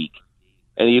that week.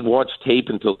 And he'd watch tape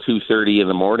until 2:30 in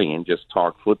the morning and just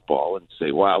talk football and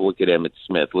say, wow, look at Emmitt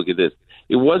Smith, look at this.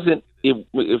 It wasn't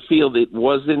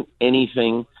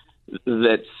anything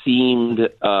that seemed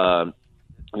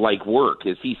like work.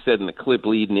 As he said in the clip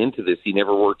leading into this, he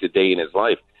never worked a day in his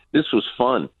life. This was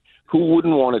fun. Who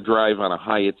wouldn't want to drive on a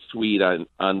Hyatt suite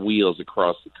on wheels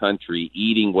across the country,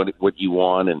 eating what you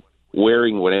want and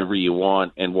wearing whatever you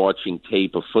want and watching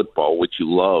tape of football, which you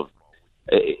love?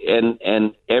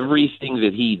 And everything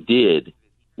that he did,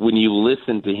 when you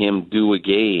listen to him do a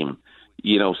game,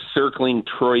 you know, circling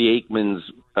Troy Aikman's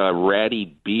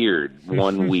ratty beard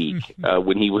one week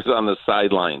when he was on the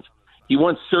sidelines. He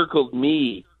once circled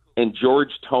me and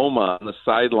George Toma on the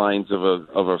sidelines of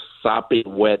a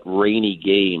sopping wet, rainy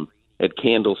game at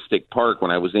Candlestick Park when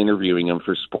I was interviewing him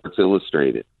for Sports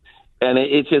Illustrated. And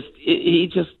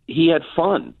he had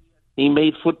fun. He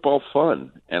made football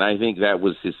fun. And I think that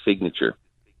was his signature.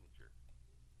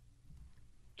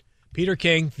 Peter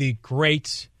King, the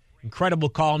great incredible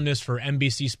columnist for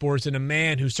NBC Sports, and a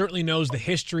man who certainly knows the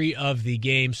history of the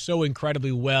game so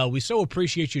incredibly well. We so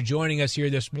appreciate you joining us here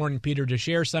this morning, Peter, to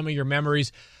share some of your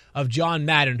memories of John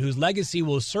Madden, whose legacy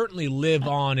will certainly live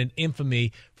on in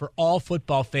infamy for all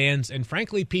football fans and,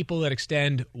 frankly, people that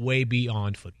extend way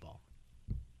beyond football.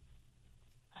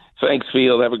 Thanks,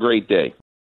 Field. Have a great day.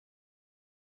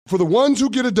 For the ones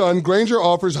who get it done, Grainger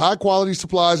offers high-quality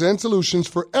supplies and solutions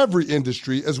for every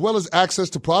industry, as well as access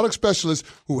to product specialists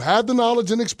who have the knowledge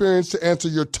and experience to answer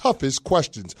your toughest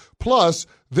questions. Plus,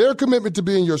 their commitment to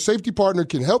being your safety partner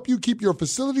can help you keep your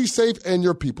facility safe and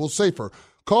your people safer.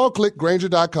 Call, click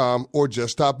Grainger.com, or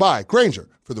just stop by. Grainger,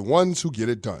 for the ones who get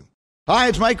it done. Hi,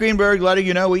 it's Mike Greenberg letting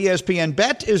you know ESPN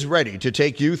Bet is ready to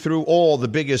take you through all the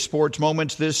biggest sports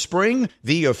moments this spring.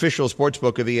 The official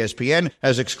sportsbook of ESPN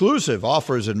has exclusive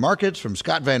offers and markets from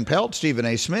Scott Van Pelt, Stephen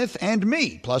A. Smith, and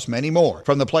me, plus many more.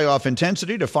 From the playoff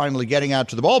intensity to finally getting out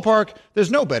to the ballpark,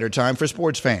 there's no better time for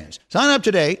sports fans. Sign up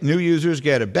today. New users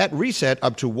get a bet reset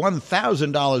up to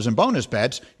 $1,000 in bonus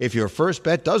bets if your first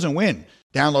bet doesn't win.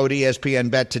 Download ESPN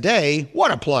Bet today.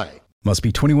 What a play. Must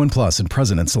be 21 plus and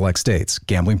present in select states.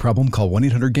 Gambling problem? Call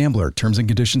 1-800-GAMBLER. Terms and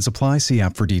conditions apply. See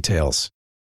app for details.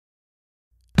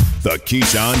 The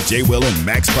Keyshawn, J. Will, and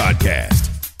Max podcast.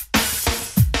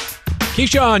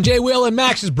 Keyshawn, J. Will, and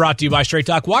Max is brought to you by Straight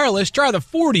Talk Wireless. Try the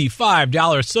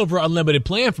 $45 Silver Unlimited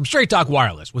plan from Straight Talk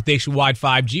Wireless with nationwide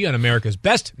 5G on America's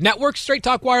best network. Straight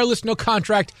Talk Wireless, no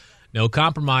contract, no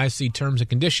compromise. See terms and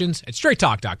conditions at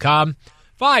straighttalk.com.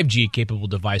 5G capable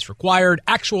device required.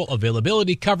 Actual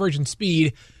availability, coverage, and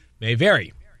speed may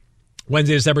vary.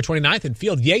 Wednesday, December 29th, and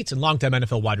Field Yates and longtime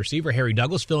NFL wide receiver Harry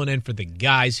Douglas filling in for the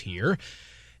guys here.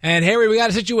 And Harry, we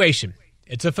got a situation.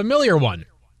 It's a familiar one.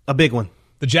 A big one.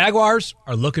 The Jaguars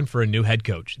are looking for a new head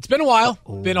coach. It's been a while.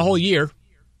 Been a whole year.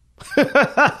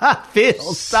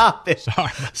 Phil, stop it.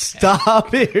 Sorry.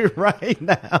 Stop it right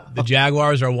now. The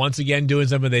Jaguars are once again doing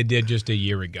something they did just a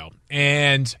year ago.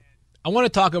 And I want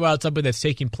to talk about something that's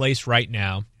taking place right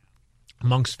now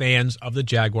amongst fans of the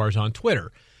Jaguars on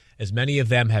Twitter, as many of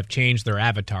them have changed their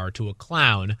avatar to a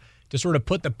clown to sort of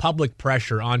put the public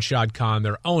pressure on Shad Khan,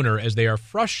 their owner, as they are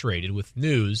frustrated with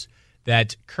news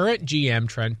that current GM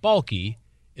Trent Baalke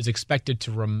is expected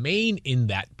to remain in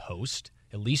that post,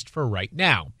 at least for right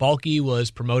now. Baalke was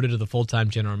promoted to the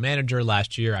full-time general manager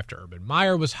last year after Urban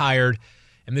Meyer was hired.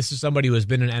 And this is somebody who has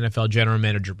been an NFL general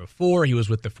manager before. He was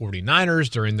with the 49ers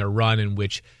during their run in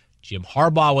which Jim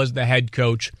Harbaugh was the head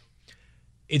coach.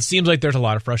 It seems like there's a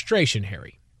lot of frustration,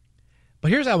 Harry. But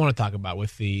here's what I want to talk about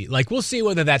with the, we'll see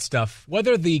whether that stuff,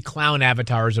 whether the clown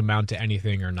avatars amount to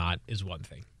anything or not is one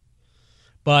thing.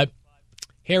 But,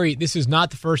 Harry, this is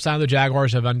not the first time the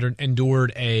Jaguars have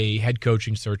endured a head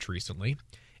coaching search recently.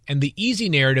 And the easy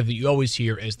narrative that you always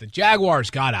hear is the Jaguars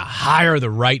got to hire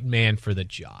the right man for the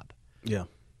job. Yeah.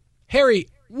 Harry,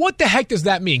 what the heck does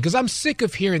that mean? Because I'm sick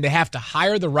of hearing they have to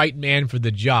hire the right man for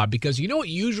the job, because you know what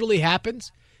usually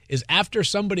happens is after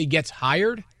somebody gets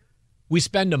hired, we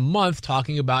spend a month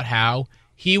talking about how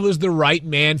he was the right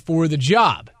man for the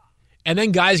job. And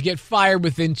then guys get fired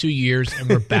within 2 years and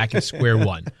we're back at square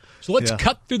one. So let's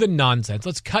cut through the nonsense.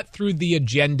 Let's cut through the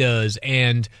agendas.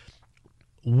 And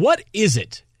what is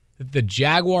it that the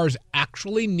Jaguars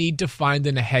actually need to find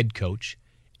in a head coach?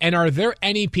 And are there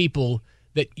any people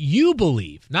that you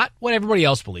believe, not what everybody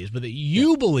else believes, but that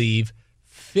you believe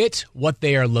fit what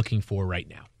they are looking for right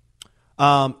now?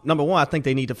 Number one, I think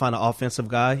they need to find an offensive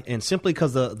guy. And simply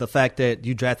because of the fact that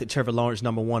you drafted Trevor Lawrence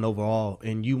number one overall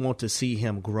and you want to see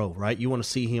him grow, right? You want to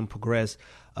see him progress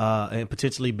and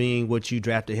potentially being what you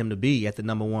drafted him to be at the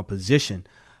number one position.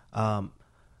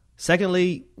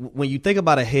 Secondly, when you think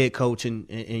about a head coach and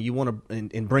you want to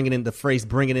and bringing in the phrase,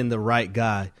 bringing in the right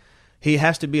guy, he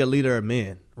has to be a leader of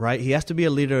men, right? He has to be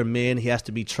a leader of men. He has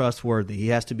to be trustworthy. He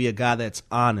has to be a guy that's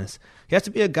honest. He has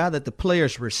to be a guy that the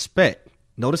players respect.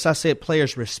 Notice I said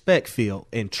players respect, feel,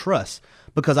 and trust.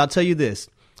 Because I'll tell you this,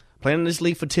 playing in this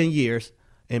league for 10 years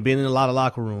and being in a lot of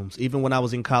locker rooms, even when I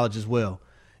was in college as well,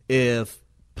 if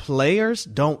players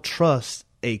don't trust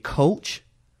a coach,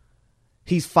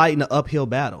 he's fighting an uphill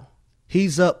battle.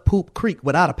 He's up poop creek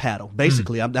without a paddle,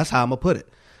 basically. That's how I'm going to put it.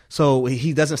 So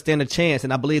he doesn't stand a chance,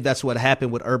 and I believe that's what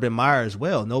happened with Urban Meyer as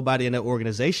well. Nobody in that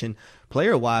organization,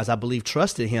 player-wise, I believe,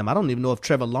 trusted him. I don't even know if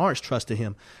Trevor Lawrence trusted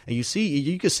him. And you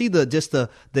can see the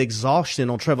exhaustion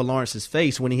on Trevor Lawrence's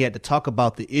face when he had to talk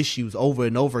about the issues over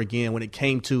and over again when it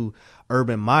came to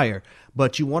Urban Meyer.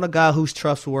 But you want a guy who's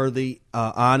trustworthy,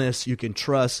 honest, you can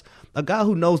trust, a guy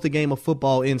who knows the game of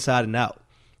football inside and out,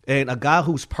 and a guy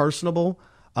who's personable.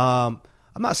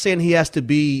 I'm not saying he has to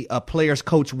be a player's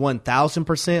coach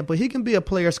 1,000%, but he can be a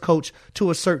player's coach to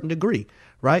a certain degree,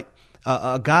 right?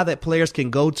 a guy that players can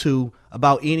go to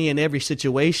about any and every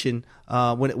situation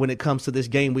when it comes to this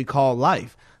game we call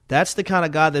life. That's the kind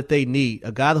of guy that they need,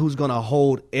 a guy who's going to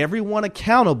hold everyone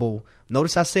accountable.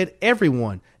 Notice I said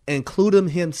everyone, include him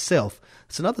himself.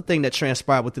 It's another thing that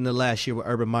transpired within the last year with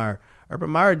Urban Meyer. Urban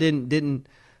Meyer didn't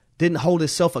hold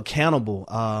himself accountable.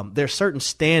 There are certain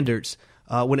standards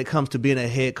when it comes to being a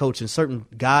head coach and certain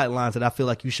guidelines that I feel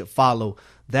like you should follow.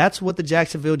 That's what the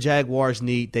Jacksonville Jaguars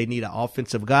need. They need an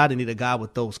offensive guy. They need a guy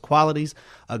with those qualities,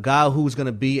 a guy who's going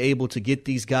to be able to get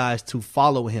these guys to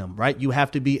follow him, right? You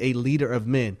have to be a leader of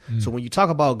men. So when you talk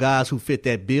about guys who fit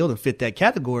that bill and fit that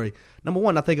category, number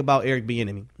one, I think about Eric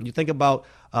Bieniemy. When you think about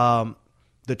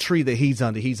the tree that he's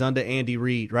under Andy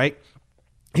Reid, right?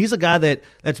 He's a guy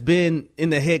that's been in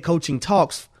the head coaching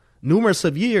talks numerous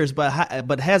of years,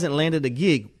 but hasn't landed a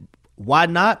gig. Why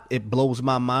not? It blows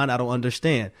my mind. I don't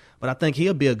understand. But I think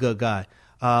he'll be a good guy.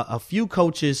 A few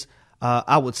coaches,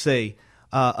 I would say,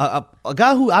 a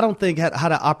guy who I don't think had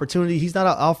an opportunity. He's not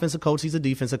an offensive coach. He's a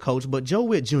defensive coach. But Joe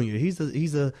Witt Jr., he's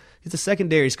a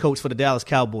secondaries coach for the Dallas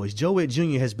Cowboys. Joe Witt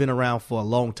Jr. has been around for a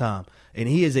long time, and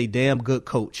he is a damn good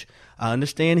coach. I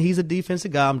understand he's a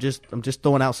defensive guy. I'm just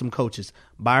throwing out some coaches.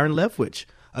 Byron Leftwich,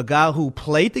 a guy who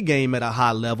played the game at a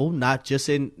high level, not just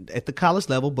at the college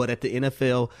level, but at the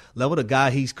NFL level. The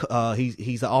guy he's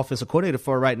the offensive coordinator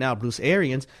for right now, Bruce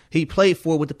Arians, he played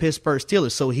for with the Pittsburgh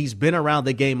Steelers, so he's been around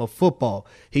the game of football.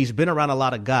 He's been around a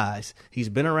lot of guys. He's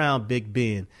been around Big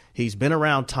Ben. He's been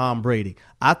around Tom Brady.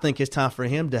 I think it's time for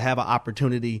him to have an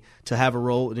opportunity to have a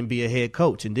role and be a head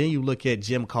coach. And then you look at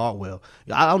Jim Caldwell.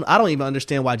 I don't even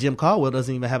understand why Jim Caldwell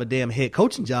doesn't even have a damn head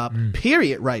coaching job,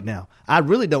 period, right now. I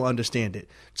really don't understand it.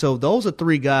 So those are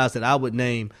three guys that I would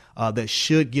name that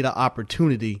should get an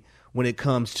opportunity when it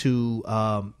comes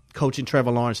to coaching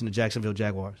Trevor Lawrence and the Jacksonville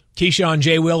Jaguars. Keyshawn,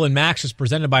 J. Will, and Max is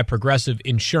presented by Progressive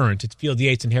Insurance. It's Field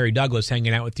Yates and Harry Douglas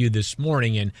hanging out with you this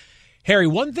morning. And Harry,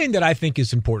 one thing that I think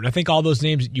is important, I think all those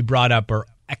names that you brought up are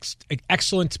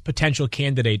excellent potential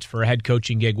candidates for a head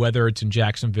coaching gig, whether it's in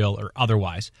Jacksonville or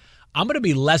otherwise. I'm going to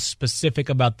be less specific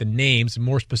about the names and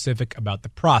more specific about the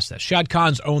process. Shad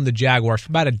Khan's owned the Jaguars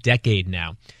for about a decade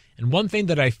now. And one thing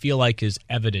that I feel like is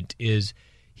evident is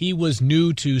he was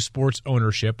new to sports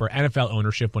ownership or NFL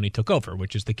ownership when he took over,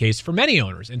 which is the case for many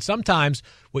owners. And sometimes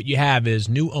what you have is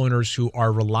new owners who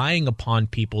are relying upon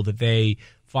people that they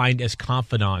find as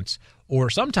confidants, or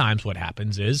sometimes what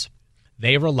happens is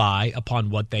they rely upon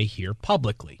what they hear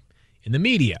publicly in the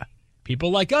media.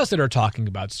 People like us that are talking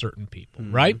about certain people,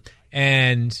 right?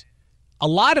 And a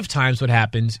lot of times what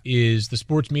happens is the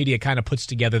sports media kind of puts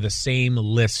together the same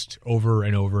list over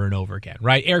and over and over again,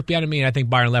 right? Eric Bieniemy and I think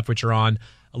Byron Leftwich are on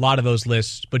a lot of those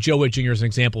lists, but Joe Witt Jr. is an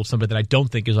example of somebody that I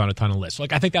don't think is on a ton of lists.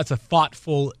 Like, I think that's a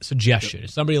thoughtful suggestion.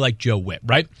 It's somebody like Joe Witt,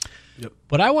 right? Yep.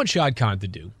 What I want Shad Khan to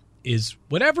do is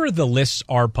whatever the lists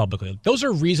are publicly, those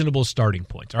are reasonable starting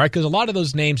points, all right? Because a lot of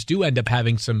those names do end up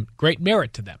having some great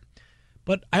merit to them.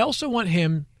 But I also want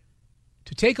him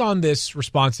to take on this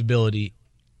responsibility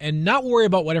and not worry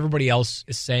about what everybody else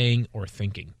is saying or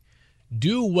thinking.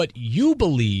 Do what you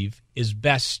believe is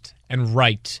best and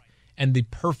right and the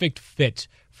perfect fit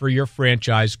for your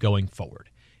franchise going forward.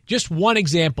 Just one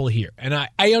example here, and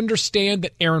I understand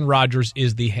that Aaron Rodgers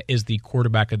is the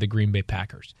quarterback of the Green Bay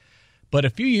Packers. But a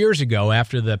few years ago,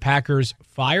 after the Packers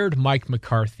fired Mike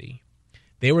McCarthy,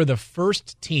 they were the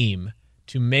first team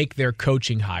to make their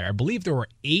coaching hire. I believe there were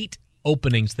 8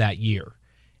 openings that year.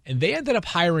 And they ended up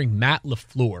hiring Matt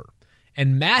LaFleur.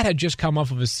 And Matt had just come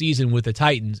off of a season with the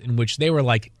Titans in which they were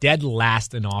like dead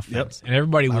last in offense. Yep. And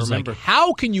everybody was like,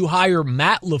 how can you hire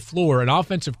Matt LaFleur, an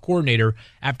offensive coordinator,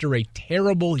 after a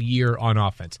terrible year on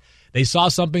offense? They saw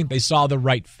something. They saw the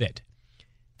right fit.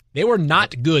 They were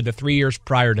not good the 3 years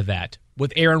prior to that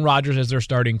with Aaron Rodgers as their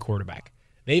starting quarterback.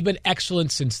 They've been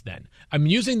excellent since then. I'm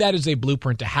using that as a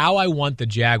blueprint to how I want the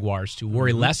Jaguars to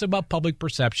worry less about public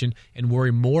perception and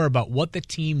worry more about what the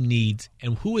team needs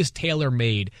and who is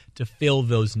tailor-made to fill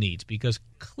those needs, because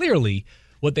clearly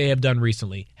what they have done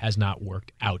recently has not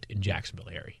worked out in Jacksonville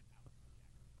area.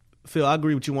 Phil, I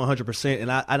agree with you 100%,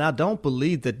 and I don't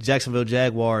believe that Jacksonville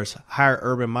Jaguars hired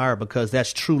Urban Meyer because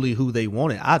that's truly who they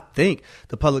wanted. I think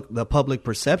the public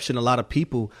perception, a lot of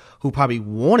people who probably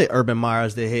wanted Urban Meyer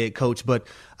as their head coach, but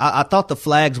I thought the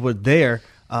flags were there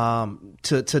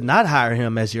to not hire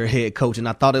him as your head coach, and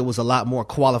I thought it was a lot more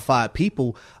qualified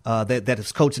people that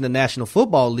is coaching the National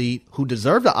Football League who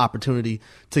deserve the opportunity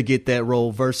to get that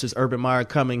role versus Urban Meyer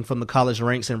coming from the college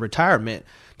ranks and retirement.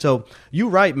 So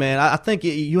you're right, man. I think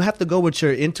you have to go with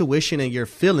your intuition and your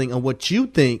feeling on what you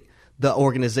think the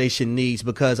organization needs,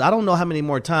 because I don't know how many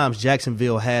more times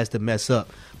Jacksonville has to mess up,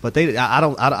 but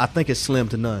I think it's slim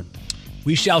to none.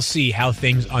 we shall see how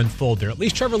things unfold there. At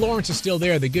least Trevor Lawrence is still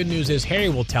there. The good news is Harry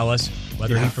will tell us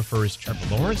whether he prefers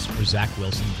Trevor Lawrence or Zach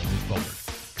Wilson going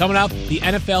forward. Coming up, the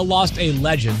NFL lost a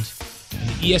legend, and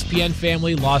the ESPN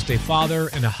family lost a father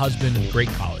and a husband and great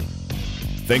colleague.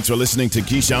 Thanks for listening to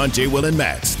Keyshawn, J. Will, and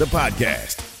Max, the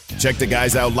podcast. Check the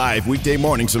guys out live weekday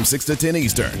mornings from 6 to 10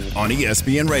 Eastern on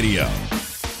ESPN Radio.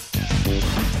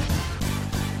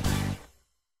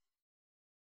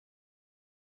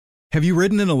 Have you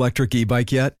ridden an electric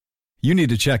e-bike yet? You need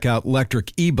to check out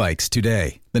Electric E-Bikes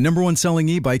today, the #1 selling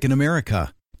e-bike in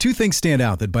America. Two things stand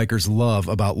out that bikers love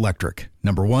about Electric.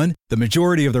 Number one, the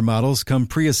majority of their models come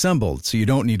pre-assembled, so you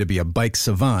don't need to be a bike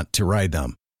savant to ride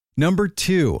them. Number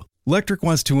two, Electric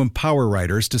wants to empower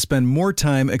riders to spend more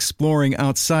time exploring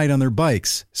outside on their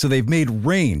bikes, so they've made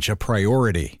range a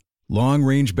priority.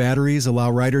 Long-range batteries allow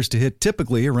riders to hit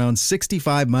typically around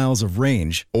 65 miles of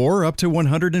range, or up to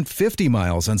 150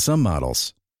 miles on some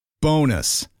models.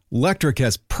 Bonus, Electric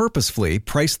has purposefully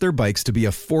priced their bikes to be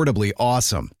affordably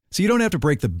awesome, so you don't have to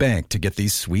break the bank to get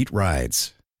these sweet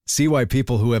rides. See why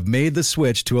people who have made the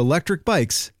switch to electric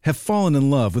bikes have fallen in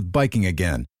love with biking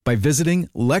again by visiting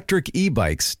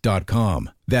electricebikes.com.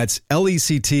 That's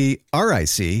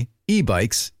LECTRIC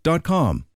ebikes.com.